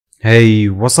Hey,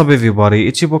 what's up everybody,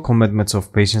 it's your boy Commandment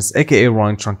of Patience aka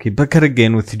Ryan Trunky back at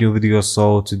again with a new video.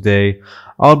 So today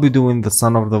I'll be doing the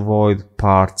Son of the Void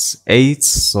parts 8,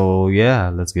 so yeah,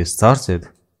 let's get started.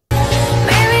 I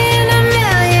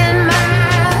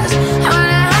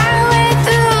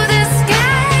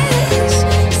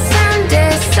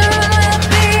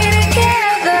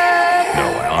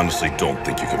honestly don't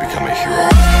think you can become a hero.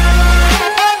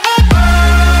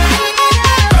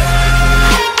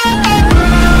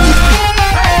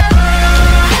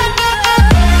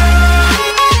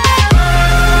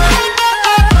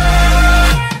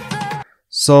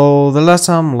 So the last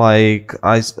time I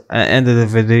ended the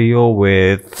video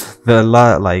with the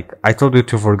I told you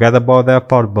to forget about that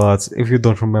part, but if you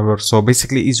don't remember, so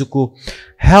basically Izuku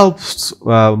helped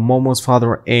Momo's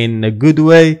father in a good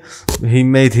way. He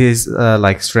made his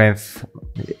strength,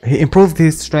 he improved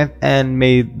his strength and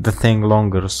made the thing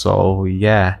longer. So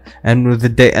yeah, and the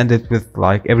day ended with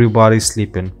everybody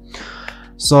sleeping.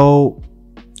 So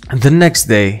the next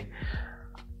day,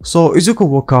 so Izuku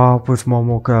woke up with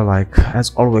Momoka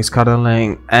as always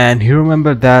cuddling, and he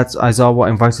remembered that Aizawa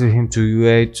invited him to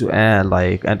UA to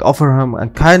and offer him a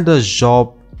kind of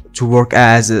job to work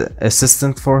as an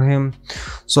assistant for him.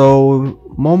 So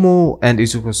Momo and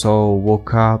Izuku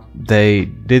woke up. They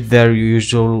did their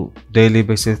usual daily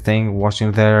basic thing,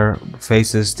 washing their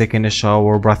faces, taking a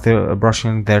shower,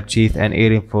 brushing their teeth and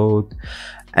eating food,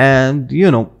 and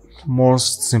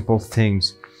most simple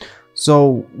things.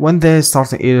 So when they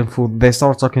started eating food, they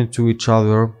started talking to each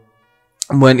other.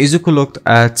 When Izuku looked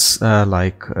at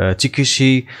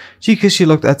Chikeshi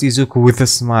looked at Izuku with a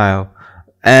smile,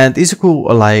 and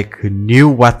Izuku knew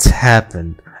what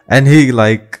happened, and he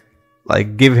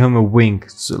gave him a wink,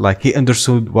 so he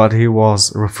understood what he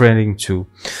was referring to.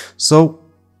 So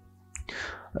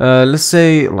let's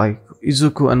say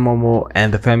Izuku and Momo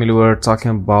and the family were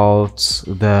talking about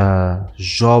the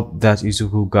job that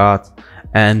Izuku got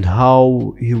and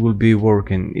how he will be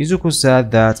working. Izuku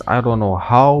said that I don't know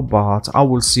how, but I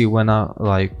will see when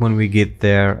when we get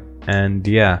there. And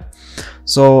yeah,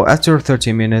 so after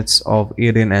 30 minutes of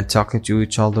eating and talking to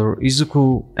each other,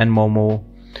 Izuku and Momo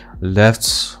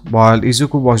left while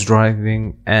Izuku was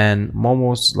driving and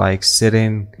Momo's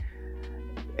sitting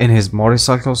in his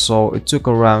motorcycle. So it took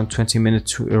around 20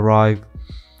 minutes to arrive.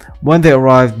 When they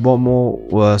arrived,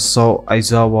 Momo saw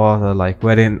Aizawa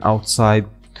waiting outside.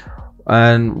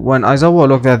 And when Aizawa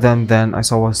looked at them, then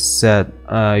Aizawa said,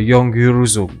 young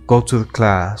Yuruzu, go to the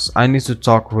class. I need to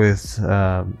talk with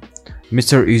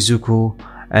Mr. Izuku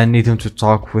and need him to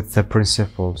talk with the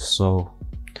principal. So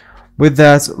with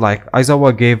that,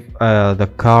 Aizawa gave the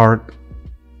card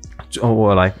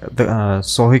to,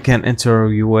 so he can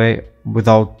enter UA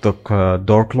without the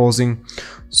door closing.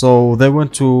 So they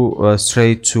went to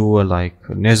straight to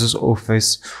Nezu's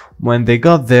office. When they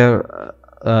got there,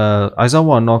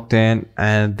 Aizawa knocked in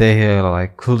and they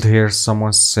could hear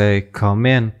someone say come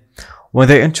in. When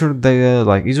they entered, they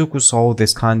Izuku saw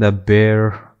this kind of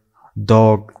bear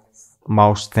dog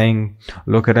mouse thing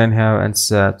looking at him and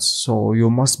said, so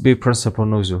you must be Principal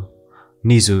Nizu.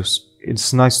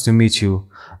 It's nice to meet you.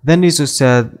 Then Nizu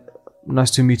said,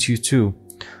 nice to meet you too.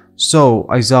 So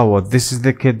Aizawa, this is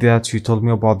the kid that you told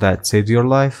me about that saved your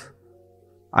life?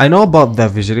 I know about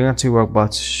that vigilante work,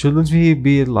 but shouldn't he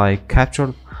be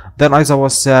captured? Then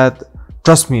Aizawa said,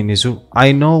 trust me Nizu,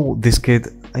 I know this kid,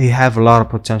 he have a lot of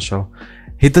potential.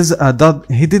 He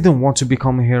didn't want to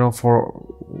become a hero for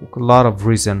a lot of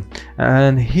reasons,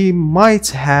 and he might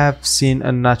have seen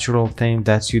a natural thing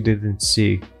that you didn't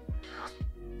see.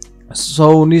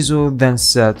 So Nizu then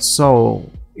said,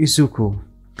 so Izuku,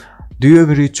 do you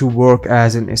agree to work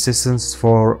as an assistant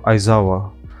for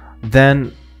Aizawa?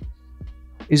 Then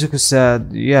Izuku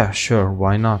said, yeah, sure,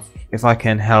 why not? If I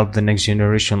can help the next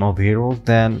generation of heroes,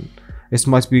 then it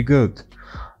might be good.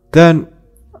 Then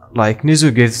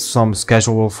Nizu gave some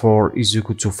schedule for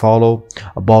Izuku to follow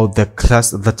about the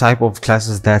type of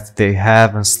classes that they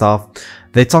have and stuff.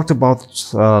 They talked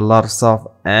about a lot of stuff,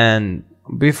 and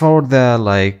before the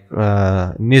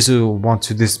Nizu want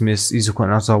to dismiss Izuku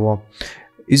and Aizawa,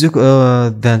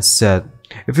 Izuku then said,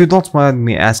 if you don't mind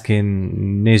me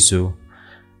asking Nizu,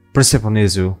 Principal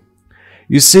Nizu,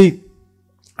 you see,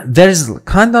 there is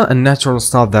kind of a natural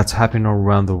stuff that's happening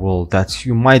around the world that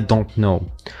you might don't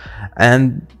know,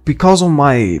 and because of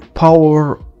my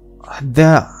power,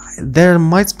 there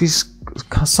might be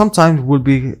sometimes will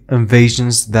be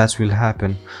invasions that will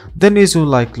happen. Then Nizu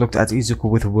looked at Izuku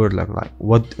with a word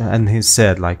what, and he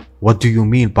said what do you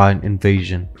mean by an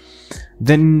invasion?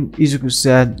 Then Izuku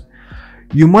said,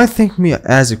 you might think me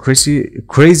as a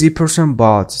crazy person,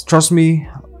 but trust me,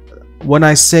 when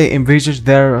I say invasions,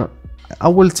 I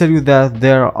will tell you that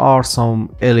there are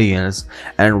some aliens,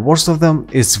 and worst of them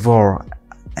is Vor.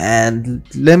 And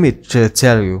let me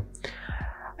tell you,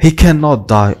 he cannot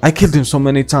die. I killed him so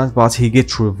many times, but he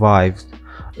gets revived.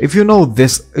 If you know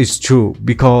this is true,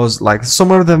 because like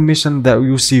some of the mission that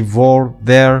you see Vor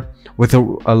there with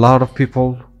a lot of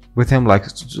people with him, like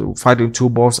fighting 2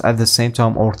 boss at the same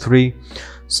time or 3.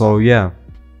 So yeah.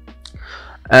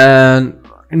 And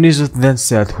Ninja then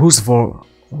said, "Who's Vor?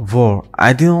 Vor?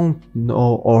 I don't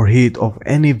know or heard of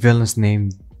any villain's name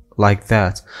like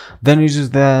that." Then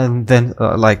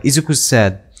like Izuku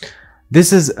said,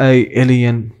 "This is a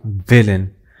alien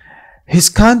villain. He's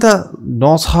kinda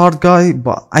not hard guy,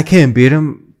 but I can beat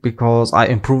him because I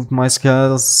improved my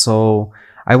skills, so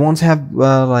I won't have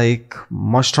like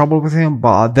much trouble with him,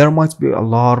 but there might be a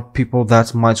lot of people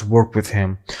that might work with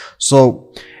him. So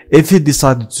if he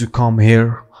decided to come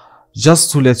here,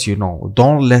 just to let you know,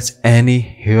 don't let any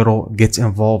hero get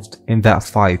involved in that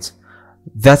fight.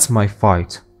 That's my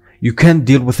fight. You can't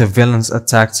deal with the villains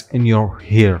attacks in your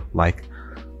here, like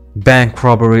bank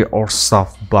robbery or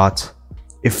stuff, but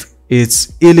if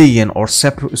it's alien or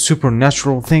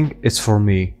supernatural thing, it's for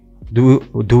me. Do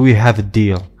we have a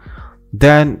deal?"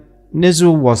 Then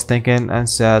Nizu was thinking and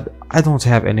said, "I don't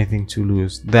have anything to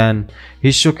lose." Then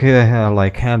he shook his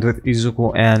like hand with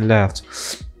Izuku and left.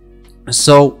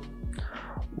 So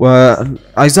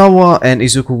Aizawa and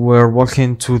Izuku were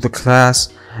walking to the class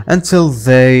until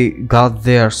they got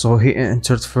there. So he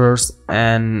entered first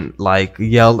and like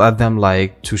yelled at them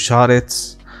like to shut it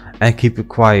and keep it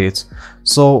quiet.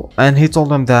 So, and he told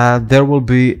them that there will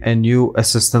be a new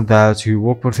assistant that you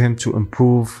work with him to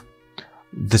improve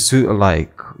the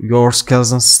like your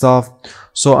skills and stuff.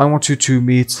 So I want you to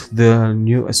meet the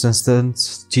new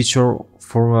assistant teacher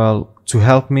for to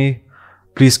help me.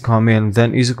 Please come in.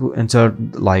 Then Izuku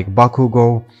entered like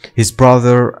Bakugo, his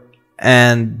brother,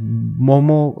 and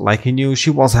Momo. Like he knew, she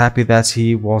was happy that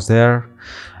he was there,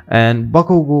 and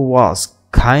Bakugo was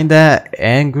kinda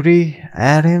angry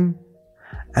at him,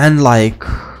 and like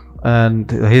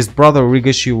his brother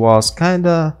Rigashi was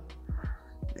kinda,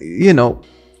 you know,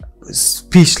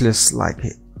 speechless.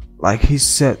 Like he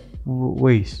said,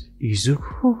 "Wait,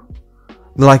 Izuku?"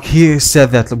 Like he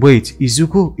said that, "Wait,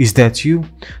 Izuku, is that you?"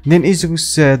 And then Izuku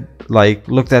said, like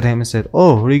looked at him and said,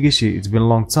 "Oh, Rigashi, it's been a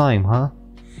long time, huh?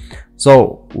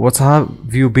 So what have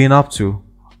you been up to?"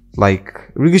 Like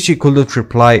Rigashi couldn't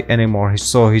reply anymore,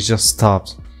 so he just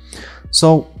stopped.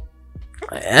 So,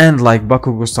 and like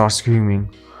Bakugo starts screaming,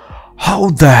 "How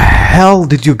the hell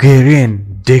did you get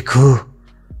in, Deku?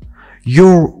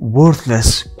 You're worthless,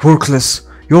 quirkless,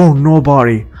 you're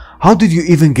nobody. How did you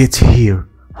even get here,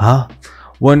 huh?"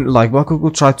 When like Bakugo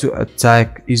tried to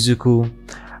attack Izuku,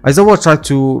 Aizawa tried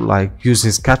to like use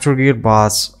his capture gear,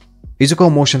 but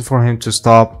Izuku motioned for him to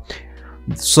stop.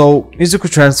 So Izuku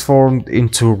transformed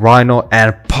into Rhino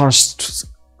and punched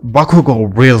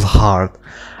Bakugo real hard.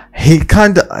 He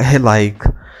like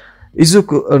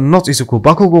Izuku, not Izuku,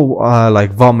 Bakugo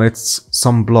like vomits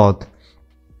some blood.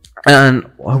 And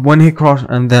when he crossed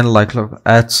and then like looked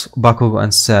at Bakugo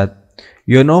and said,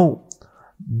 "You know,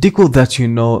 Deku that you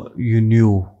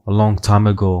knew a long time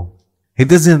ago, he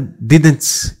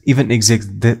didn't even exist.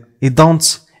 He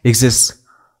don't exist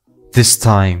this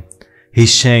time. He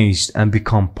changed and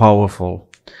become powerful.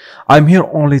 I'm here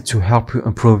only to help you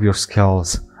improve your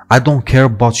skills. I don't care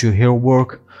about your hero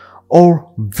work or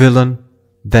villain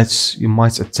that you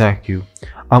might attack you.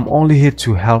 I'm only here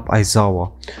to help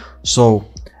Aizawa. So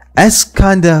as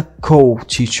kinda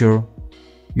co-teacher,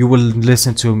 you will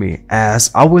listen to me, as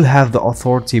I will have the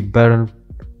authority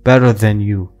better than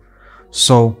you.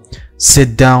 So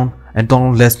sit down and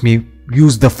don't let me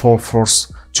use the full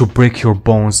force to break your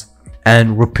bones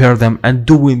and repair them and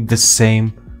doing the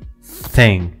same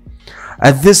thing."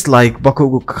 At this, like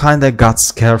Bakugo kinda got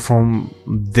scared from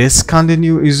this kinda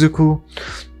new Izuku,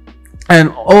 and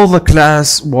all the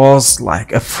class was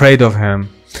like afraid of him.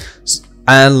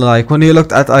 And like when he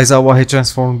looked at Aizawa, he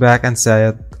transformed back and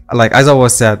said, like Aizawa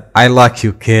said, "I like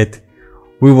you, kid.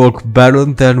 We work better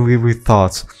than we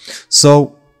thought."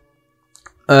 So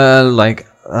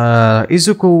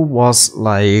Izuku was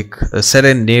like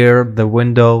sitting near the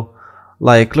window,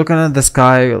 like looking at the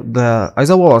sky. The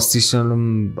Aizawa was teaching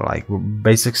him like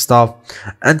basic stuff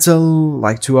until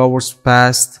like 2 hours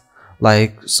passed.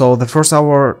 Like, so the first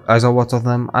hour Aizawa taught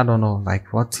them, I don't know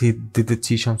like what he did to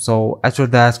teach him. So after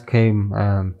that came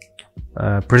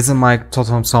Prison Mike taught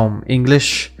him some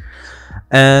English,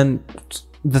 and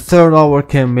the third hour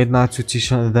came Midnight to teach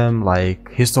them like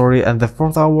history, and the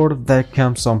fourth hour there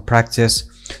came some practice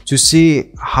to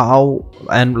see how.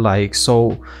 And like so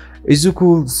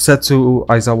Izuku said to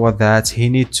Aizawa that he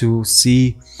need to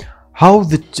see how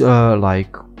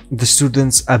the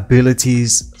student's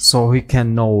abilities, so he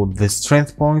can know the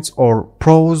strength points or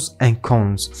pros and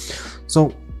cons.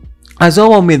 So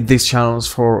Aizawa made these channels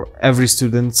for every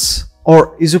student,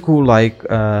 or Izuku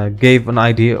gave an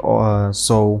idea,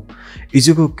 so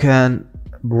Izuku can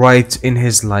write in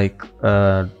his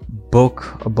book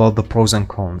about the pros and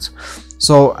cons.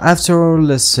 So after,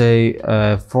 let's say,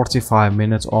 45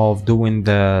 minutes of doing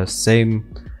the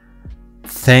same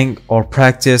thing or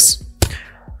practice,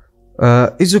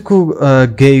 Izuku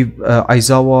gave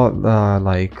Aizawa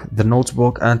the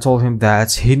notebook and told him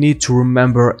that he need to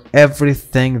remember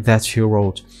everything that he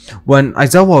wrote. When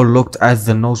Aizawa looked at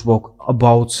the notebook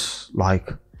about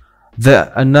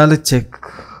the analytic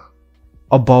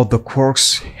about the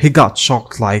quirks, he got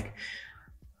shocked.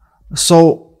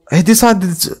 So he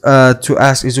decided to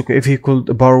ask Izuku if he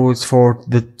could borrow it for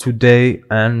today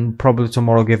and probably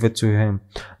tomorrow give it to him.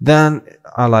 Then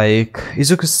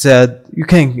Izuku said, you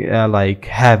can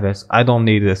have it, I don't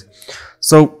need it.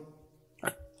 So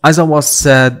Aizawa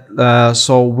said,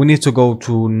 so we need to go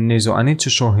to Nizo, I need to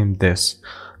show him this.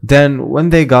 Then when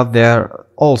they got there,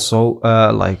 also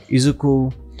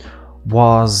Izuku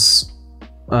was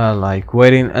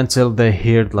waiting until they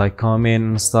heard come in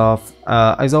and stuff.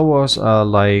 Aizawa was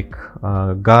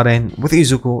got in with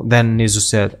Izuku. Then Nizu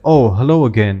said, oh, hello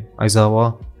again,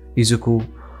 Aizawa. Izuku,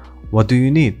 what do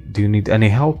you need? Do you need any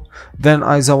help? Then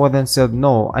Aizawa then said,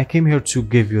 no, I came here to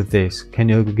give you this, can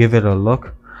you give it a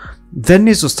look? Then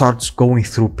Nizu starts going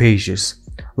through pages,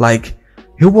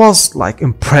 he was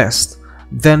impressed.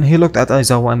 Then he looked at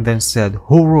Aizawa and then said,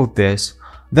 who wrote this?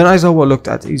 Then Aizawa looked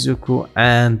at Izuku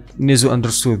and Nizu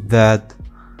understood that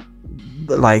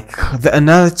the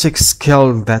analytic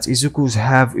skill that Izuku's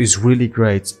have is really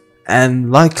great, and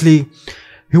likely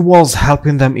he was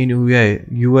helping them in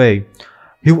UA.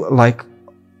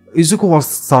 Izuku was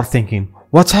start thinking,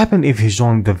 what happened if he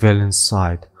joined the villain's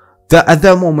side? At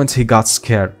that moment he got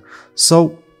scared.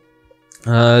 So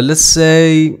let's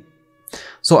say,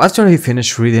 so after he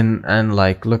finished reading and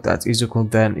looked at Izuku,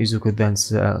 then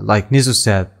Nizu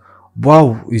said,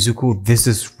 wow, Izuku, this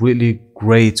is really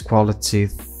great quality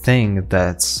thing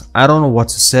that I don't know what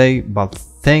to say, but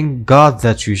thank God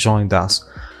that you joined us.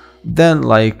 Then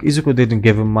Izuku didn't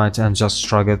give him much and just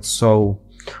shrugged. So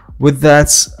with that,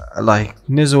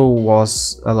 Nizu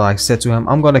was said to him,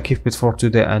 I'm gonna keep it for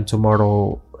today and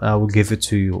tomorrow I will give it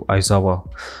to you, Aizawa.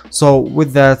 So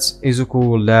with that,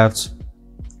 Izuku left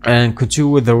and continue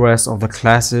with the rest of the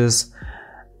classes,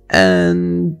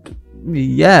 and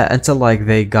yeah, until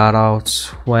they got out.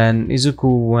 When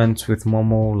Izuku went with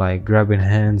Momo, grabbing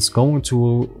hands, going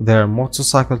to their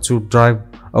motorcycle to drive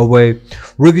away,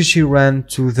 Rikishi ran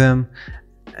to them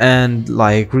and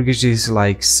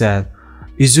Rikishi said,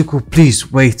 Izuku,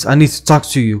 please wait, I need to talk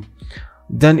to you.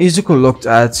 Then Izuku looked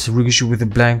at Rikishi with a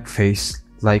blank face,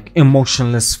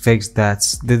 emotionless face that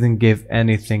didn't give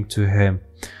anything to him.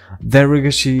 Then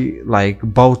Rikishi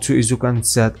bowed to Izuku and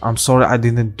said, I'm sorry I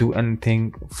didn't do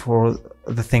anything for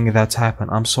the thing that happened.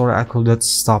 I'm sorry I couldn't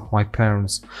stop my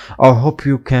parents. I hope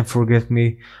you can forgive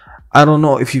me. I don't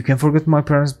know if you can forget my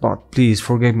parents, but please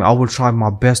forgive me. I will try my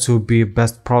best to be the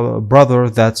best brother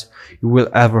that you will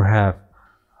ever have.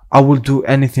 I will do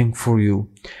anything for you.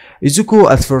 Izuku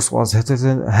at first was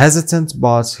hesitant,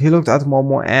 but he looked at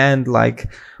Momo and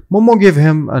Momo gave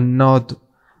him a nod.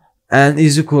 And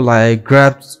Izuku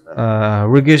grabbed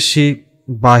Rikishi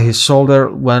by his shoulder.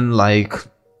 When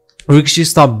Rikishi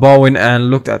stopped bowing and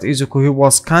looked at Izuku, he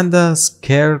was kinda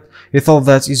scared. He thought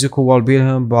that Izuku will beat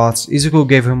him, but Izuku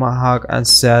gave him a hug and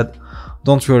said,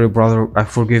 don't worry brother, I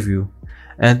forgive you.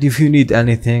 And if you need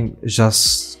anything,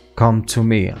 just come to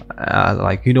me.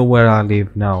 You know where I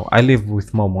live now. I live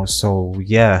with Momo, so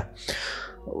yeah.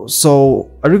 So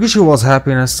Rikishi was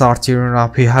happy and started tearing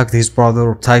up. He hugged his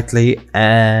brother tightly,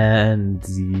 and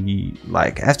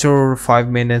after 5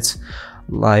 minutes,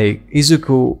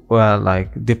 Izuku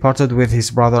departed with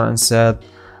his brother and said,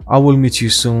 I will meet you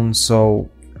soon. So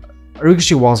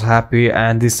Rikishi was happy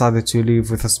and decided to leave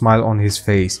with a smile on his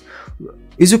face.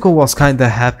 Izuku was kinda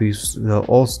happy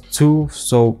also too.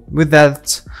 So with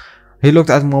that, he looked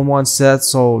at Momo and said,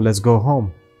 so let's go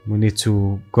home. We need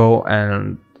to go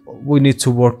and we need to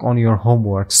work on your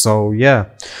homework. So yeah,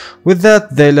 with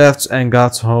that they left and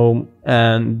got home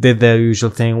and did their usual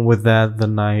thing. With that, the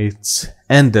night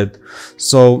ended.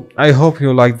 So I hope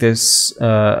you like this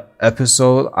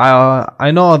episode.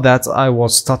 I know that I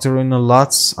was stuttering a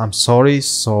lot, I'm sorry.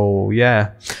 So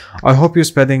yeah, I hope you're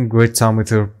spending great time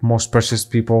with your most precious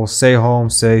people. Stay home,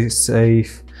 stay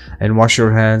safe, and wash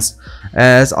your hands.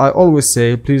 As I always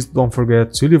say, please don't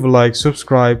forget to leave a like,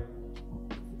 subscribe,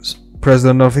 press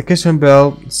the notification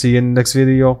bell. See you in the next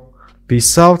video.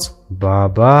 Peace out. Bye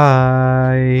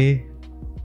bye.